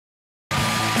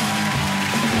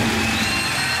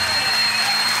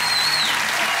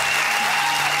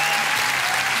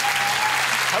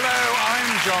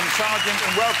John Sargent,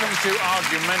 and welcome to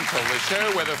Argumental, the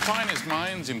show where the finest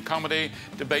minds in comedy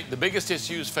debate the biggest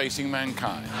issues facing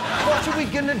mankind. What are we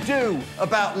going to do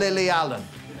about Lily Allen?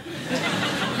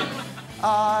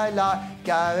 I like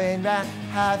going round,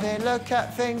 having a look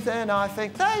at things, and I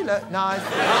think they look nice.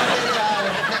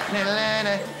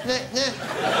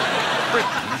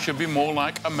 Britain should be more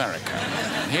like America.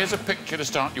 And here's a picture to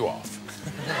start you off.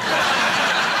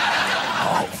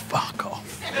 Oh, fuck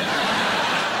off.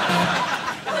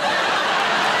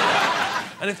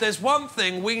 And if there's one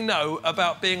thing we know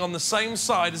about being on the same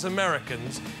side as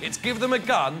Americans, it's give them a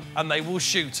gun and they will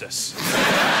shoot us.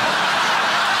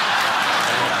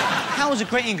 Howard's a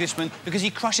great Englishman because he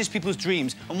crushes people's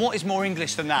dreams. And what is more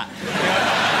English than that?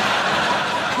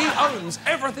 He owns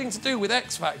everything to do with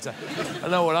X Factor. I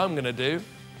know what I'm going to do.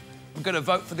 I'm going to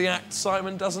vote for the act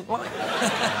Simon doesn't like.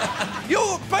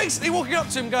 You're basically walking up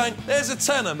to him going, there's a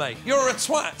tenner, mate. You're a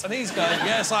twat. And he's going,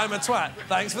 yes, I'm a twat.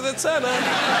 Thanks for the tenner.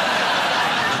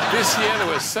 This year, there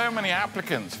were so many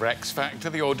applicants for X Factor,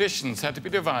 the auditions had to be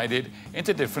divided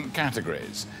into different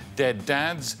categories. Dead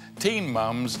dads, teen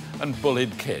mums and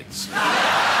bullied kids.